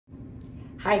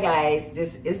Hi guys,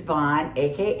 this is Vaughn,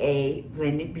 aka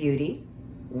Blended Beauty.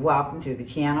 Welcome to the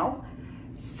channel.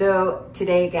 So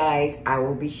today guys, I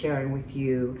will be sharing with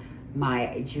you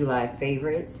my July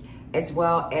favorites, as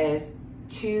well as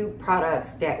 2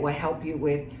 products that will help you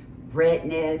with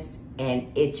redness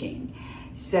and itching.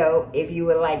 So if you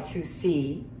would like to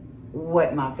see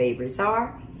what my favorites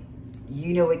are,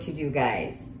 you know what to do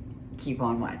guys. Keep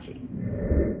on watching.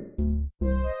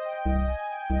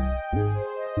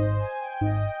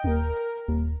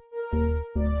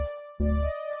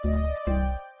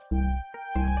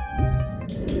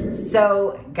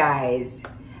 So guys,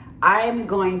 I'm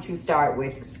going to start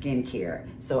with skincare.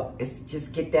 So let's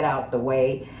just get that out the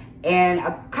way. And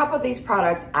a couple of these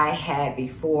products I had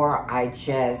before, I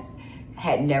just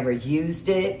had never used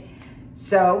it.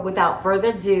 So without further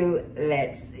ado,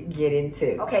 let's get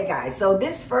into it. Okay guys, so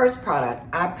this first product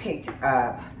I picked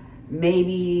up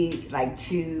maybe like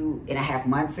 2.5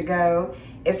 months ago.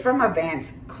 It's from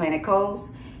Advanced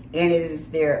Clinicals. And it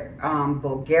is their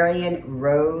Bulgarian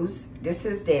Rose. This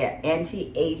is their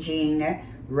anti-aging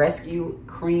rescue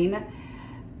cream.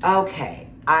 Okay,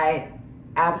 I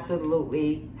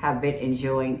absolutely have been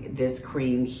enjoying this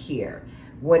cream here.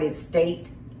 What it states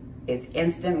is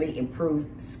instantly improves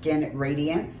skin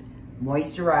radiance,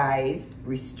 moisturize,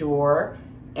 restore,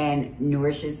 and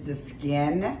nourishes the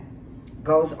skin.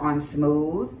 Goes on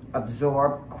smooth,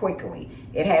 absorb quickly.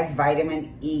 It has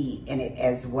vitamin E in it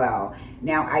as well.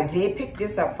 Now, I did pick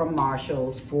this up from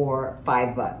Marshall's for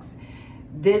 $5.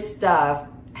 This stuff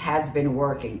has been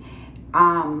working.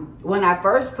 When I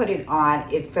first put it on,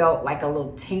 it felt like a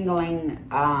little tingling,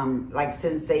 like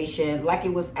sensation, like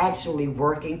it was actually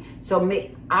working. So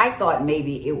I thought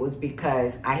maybe it was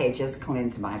because I had just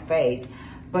cleansed my face,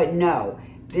 but no,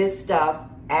 this stuff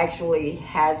actually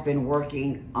has been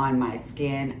working on my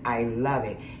skin. I love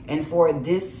it. And for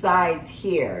this size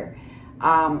here,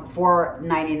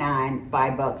 $4.99,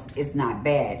 $5 is not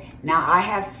bad. Now I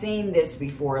have seen this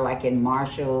before, like in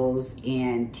Marshall's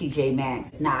and TJ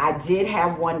Maxx. Now I did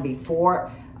have one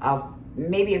before,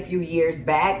 maybe a few years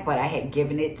back, but I had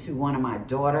given it to one of my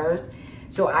daughters.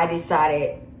 So I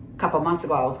decided a couple months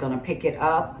ago I was gonna pick it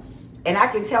up. And I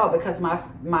can tell because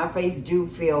my face do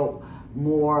feel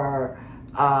more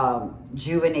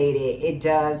rejuvenated. It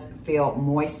does feel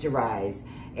moisturized,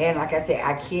 and like I said,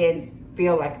 I can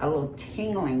feel like a little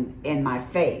tingling in my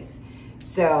face.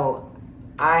 So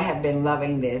I have been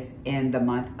loving this in the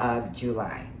month of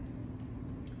July.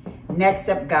 Next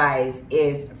up guys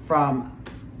is from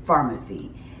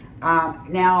Pharmacy.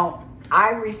 Now I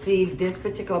received this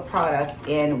particular product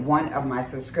in one of my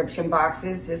subscription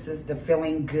boxes. This is the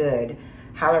Feeling Good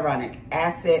Hyaluronic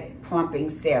Acid Plumping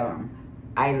Serum.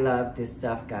 I love this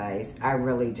stuff, guys. I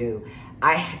really do.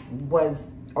 I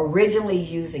was originally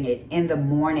using it in the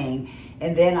morning,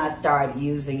 and then I started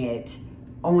using it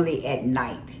only at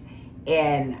night.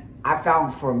 And I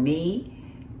found for me,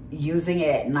 using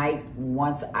it at night,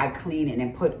 once I clean it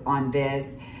and put on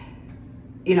this,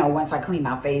 you know, once I clean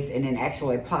my face and then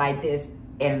actually applied this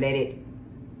and let it,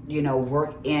 you know,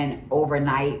 work in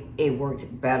overnight, it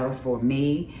worked better for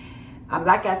me.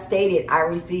 Like I stated, I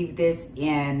received this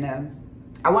in...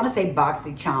 I want to say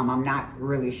BoxyCharm. I'm not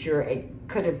really sure. It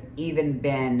could have even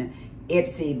been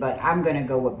Ipsy, but I'm going to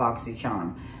go with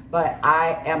BoxyCharm. But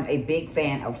I am a big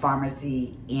fan of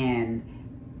Pharmacy, and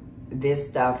this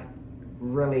stuff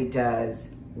really does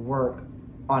work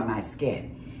on my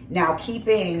skin. Now,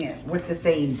 keeping with the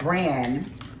same brand,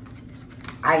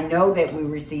 I know that we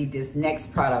received this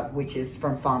next product, which is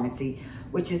from Pharmacy,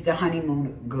 which is the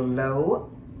Honeymoon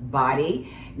Glow Body.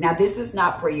 Now this is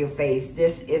not for your face,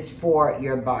 this is for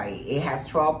your body. It has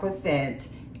 12%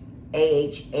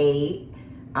 AHA,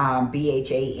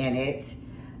 BHA in it.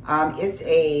 It's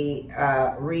a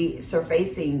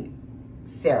resurfacing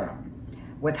serum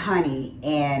with honey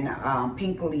and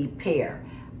pinkly pear.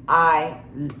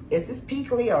 Is this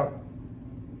pinkly or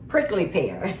prickly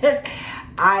pear?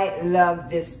 I love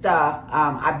this stuff.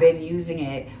 I've been using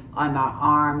it on my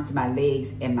arms, my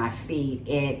legs, and my feet,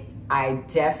 and I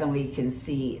definitely can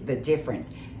see the difference.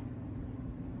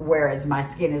 Whereas my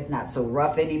skin is not so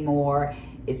rough anymore.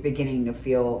 It's beginning to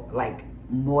feel like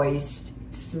moist,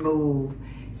 smooth.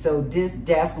 So this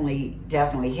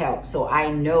definitely helps. So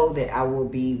I know that I will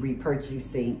be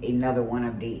repurchasing another one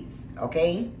of these,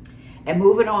 okay? And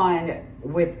moving on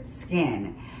with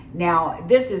skin. Now,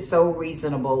 this is so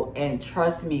reasonable, and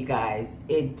trust me guys,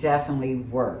 it definitely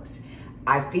works.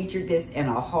 I featured this in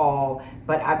a haul,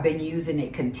 but I've been using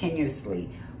it continuously,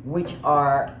 which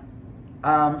are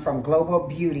from Global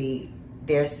Beauty,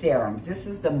 their serums. This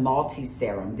is the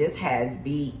multi-serum. This has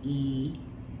B, E,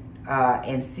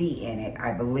 and C in it,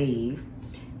 I believe.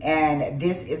 And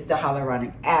this is the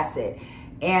hyaluronic acid.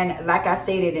 And like I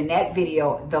stated in that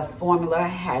video, the formula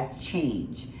has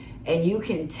changed. And you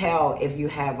can tell if you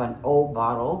have an old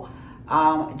bottle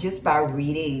just by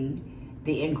reading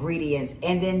the ingredients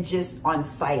and then just on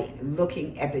site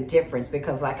looking at the difference.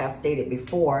 Because like I stated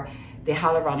before, the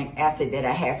hyaluronic acid that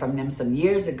I had from them some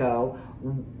years ago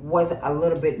was a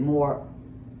little bit more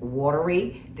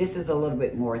watery. This is a little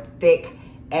bit more thick.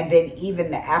 And then even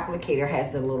the applicator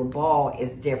has the little ball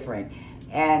is different.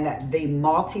 And the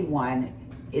multi one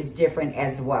is different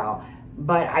as well.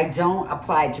 But I don't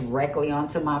apply directly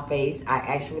onto my face. I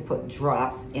actually put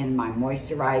drops in my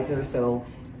moisturizer. So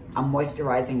I'm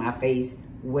moisturizing my face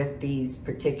with these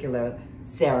particular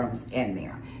serums in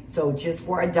there. So just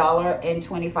for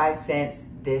 $1.25,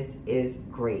 this is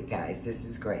great, guys. This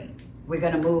is great. We're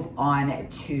gonna move on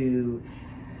to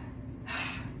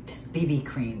this BB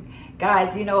cream.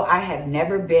 Guys, you know, I have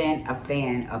never been a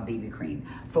fan of BB cream.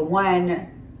 For one,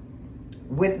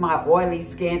 with my oily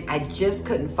skin, I just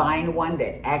couldn't find one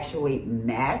that actually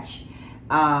matched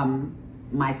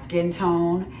my skin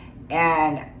tone.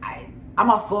 And I'm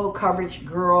a full coverage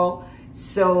girl,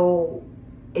 so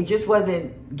it just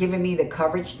wasn't giving me the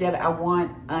coverage that I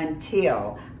want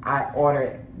until I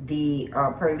ordered the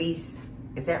Perlice,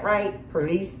 is that right?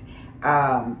 Perlice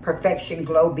Perfection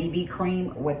Glow BB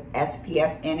Cream with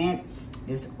SPF in it.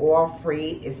 It's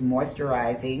oil-free, it's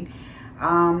moisturizing.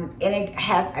 And it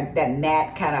has that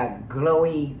matte kind of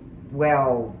glowy,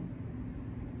 well,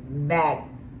 matte,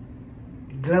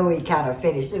 glowy kind of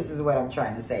finish. This is what I'm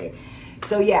trying to say.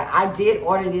 So yeah, I did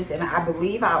order this, and I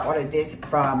believe I ordered this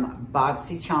from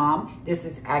BoxyCharm. This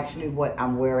is actually what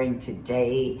I'm wearing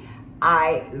today.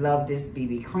 I love this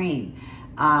BB cream.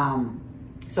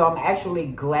 So I'm actually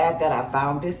glad that I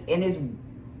found this, and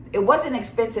it wasn't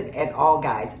expensive at all,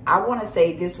 guys. I want to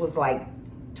say this was like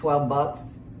 12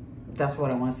 bucks. That's what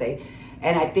I want to say.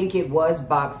 And I think it was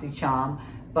BoxyCharm,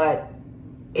 but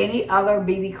any other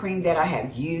BB cream that I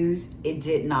have used, it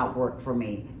did not work for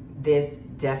me. This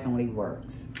definitely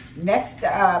works. Next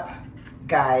up,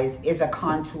 guys, is a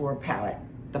contour palette,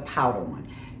 the powder one.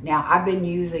 Now, I've been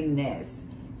using this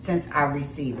since I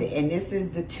received it, and this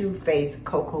is the Too Faced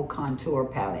Cocoa Contour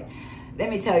Palette. Let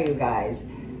me tell you guys,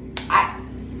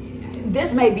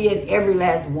 this may be in every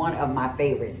last one of my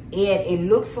favorites, and it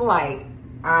looks like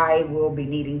I will be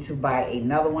needing to buy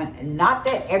another one. Not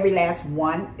that every last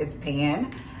one is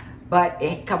pan, but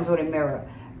it comes with a mirror.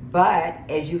 But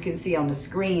as you can see on the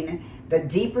screen, the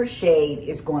deeper shade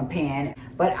is going pan,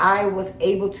 but I was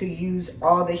able to use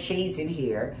all the shades in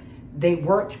here. They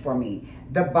worked for me.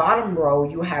 The bottom row,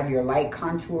 you have your light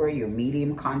contour, your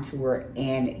medium contour,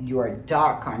 and your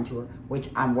dark contour, which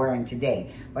I'm wearing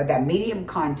today. But that medium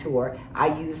contour,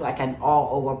 I use like an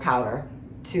all-over powder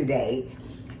today.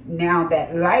 Now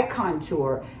that light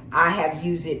contour, I have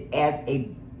used it as a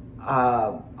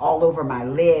all over my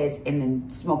lids and then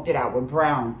smoked it out with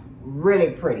brown.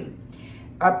 Really pretty.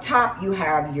 Up top, you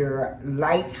have your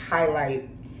light highlight,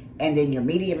 and then your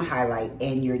medium highlight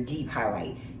and your deep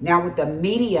highlight. Now with the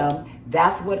medium,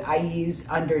 that's what I use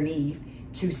underneath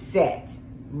to set.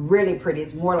 Really pretty.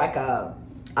 It's more like a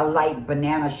light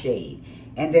banana shade.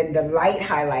 And then the light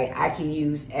highlight I can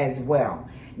use as well.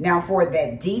 Now for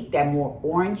that deep, that more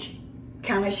orange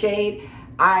kind of shade,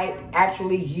 I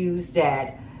actually use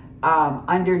that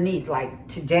underneath. Like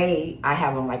today, I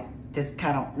have on like this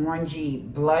kind of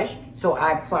orangey blush. So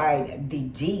I applied the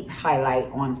deep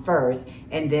highlight on first,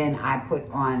 and then I put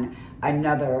on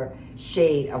another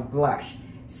shade of blush.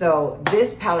 So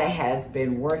this palette has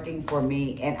been working for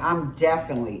me, and I'm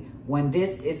definitely, when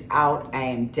this is out, I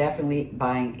am definitely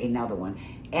buying another one.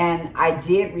 And I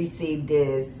did receive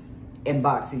this in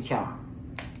BoxyCharm.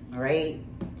 All right.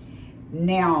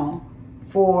 Now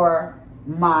for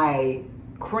my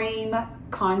cream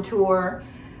contour,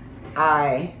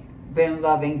 I've been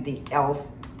loving the e.l.f.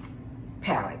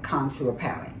 palette, contour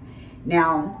palette.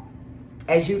 Now,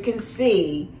 as you can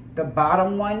see, the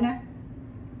bottom one,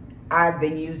 I've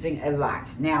been using a lot.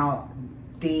 Now,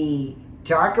 the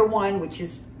darker one, which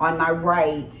is on my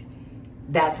right,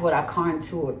 that's what I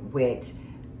contoured with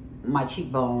my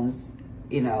cheekbones,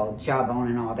 you know, jawbone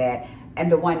and all that. And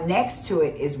the one next to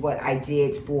it is what I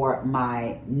did for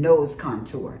my nose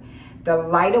contour. The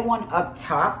lighter one up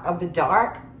top of the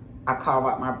dark, I carve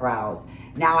out my brows.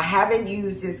 Now, I haven't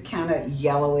used this kind of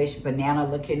yellowish banana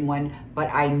looking one, but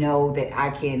I know that I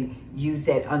can use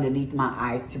that underneath my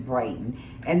eyes to brighten.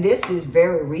 And this is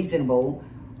very reasonable.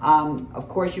 Of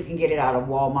course, you can get it out of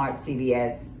Walmart,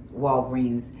 CVS,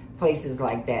 Walgreens, places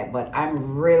like that. But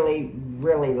I'm really,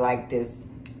 really like this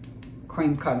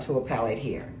cream contour palette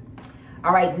here.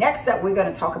 All right, next up, we're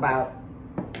gonna talk about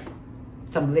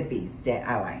some lippies that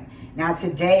I like. Now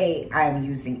today I am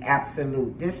using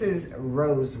Absolute. This is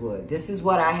Rosewood. This is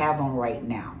what I have on right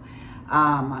now.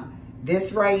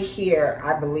 This right here,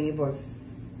 I believe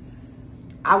was,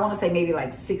 I want to say maybe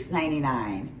like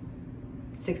 $6.99,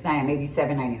 maybe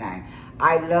 $7.99.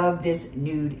 I love this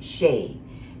nude shade.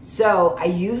 So I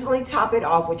usually top it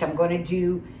off, which I'm going to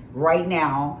do right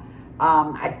now.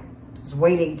 I was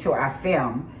waiting till I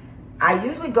film. I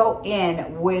usually go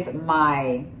in with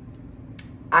my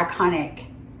Iconic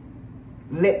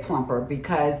lip plumper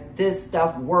because this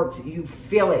stuff works. You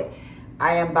feel it.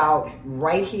 I am about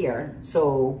right here,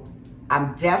 so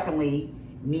I'm definitely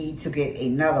need to get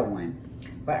another one.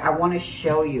 But I want to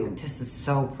show you. This is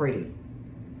so pretty.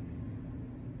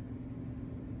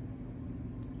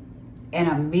 And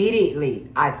immediately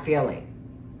I feel it.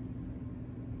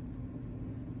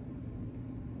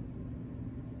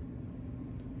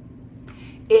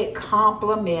 It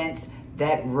complements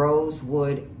that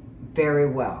rosewood very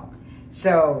well.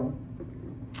 So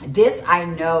this I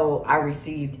know I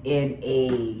received in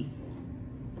a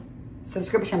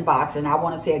subscription box, and I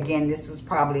want to say again, this was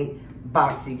probably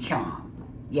BoxyCharm.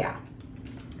 Yeah.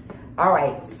 All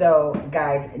right, so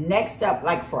guys, next up,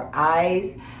 like for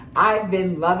eyes, I've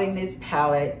been loving this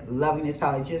palette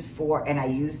just for, and I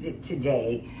used it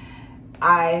today.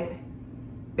 I've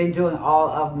been doing all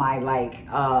of my like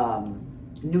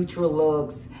neutral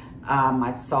looks,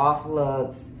 my soft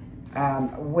looks,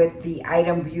 with the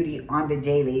Item Beauty on the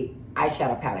Daily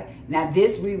eyeshadow palette. Now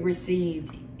this we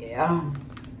received,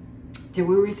 did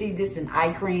we receive this in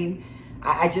eye cream?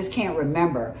 I just can't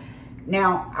remember.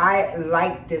 Now I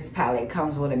like this palette. It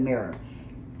comes with a mirror.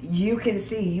 You can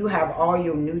see you have all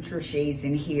your neutral shades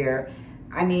in here.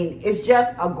 I mean, it's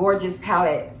just a gorgeous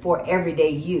palette for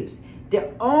everyday use.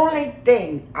 The only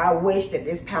thing I wish that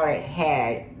this palette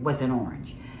had was an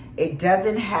orange. It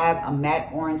doesn't have a matte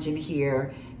orange in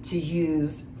here to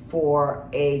use for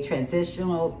a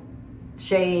transitional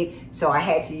shade, so I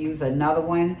had to use another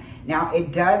one. Now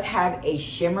it does have a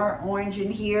shimmer orange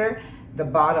in here, the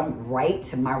bottom right,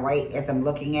 to my right as I'm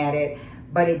looking at it,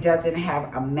 but it doesn't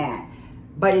have a matte.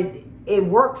 But it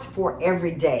works for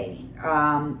every day.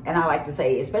 And I like to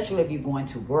say, especially if you're going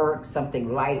to work,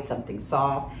 something light, something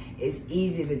soft, it's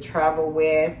easy to travel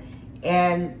with,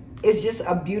 and it's just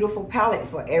a beautiful palette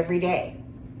for every day.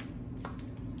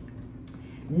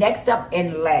 Next up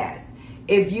and last,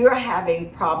 if you're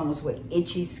having problems with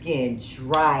itchy skin,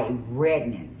 dry,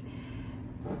 redness.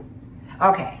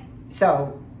 Okay,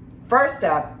 so first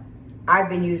up, I've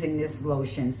been using this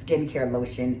lotion, skincare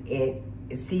lotion. It's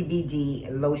CBD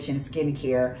lotion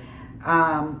skincare.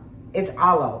 It's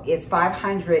aloe. It's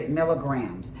 500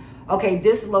 milligrams. Okay,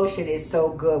 this lotion is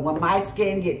so good. When my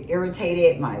skin gets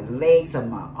irritated, my legs or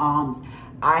my arms,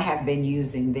 I have been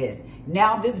using this.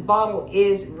 Now, this bottle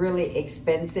is really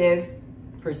expensive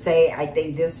per se. I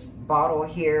think this bottle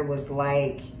here was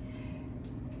like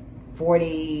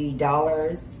 $40,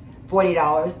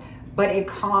 but it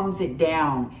calms it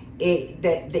down.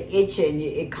 The itching,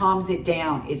 it calms it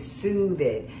down. It soothes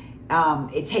it.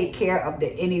 It takes care of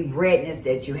any redness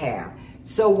that you have.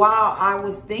 So while I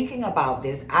was thinking about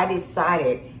this, I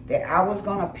decided that I was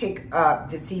going to pick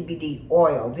up the CBD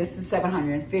oil. This is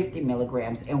 750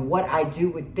 milligrams. And what I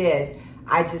do with this,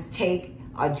 I just take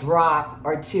a drop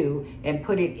or two and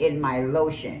put it in my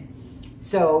lotion.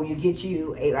 So you get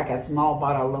you like a small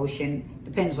bottle of lotion,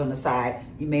 depends on the size.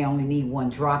 You may only need one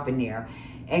drop in there.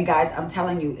 And guys, I'm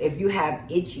telling you, if you have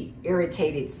itchy,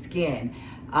 irritated skin,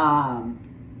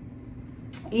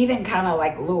 even kind of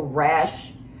like a little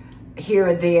rash here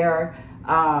or there,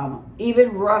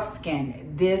 even rough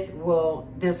skin, this will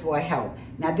help.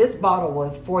 Now this bottle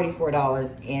was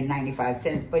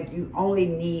 $44.95, but you only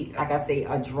need, like I say,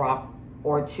 a drop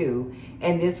or two,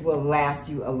 and this will last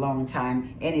you a long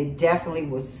time, and it definitely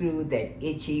will soothe that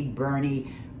itchy, burny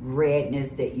redness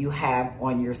that you have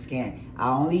on your skin. I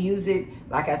only use it,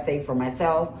 like I say, for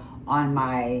myself on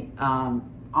my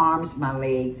arms, my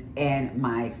legs, and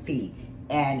my feet.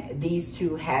 And these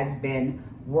two has been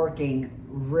working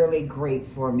really great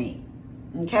for me.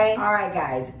 Okay? All right,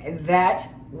 guys, that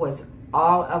was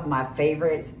all of my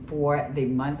favorites for the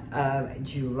month of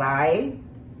July.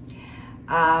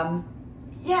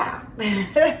 Yeah.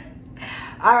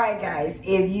 All right, guys,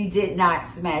 if you did not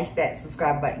smash that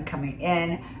subscribe button coming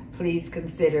in, please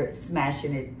consider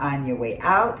smashing it on your way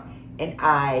out, and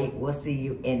I will see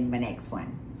you in my next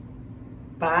one.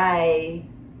 Bye.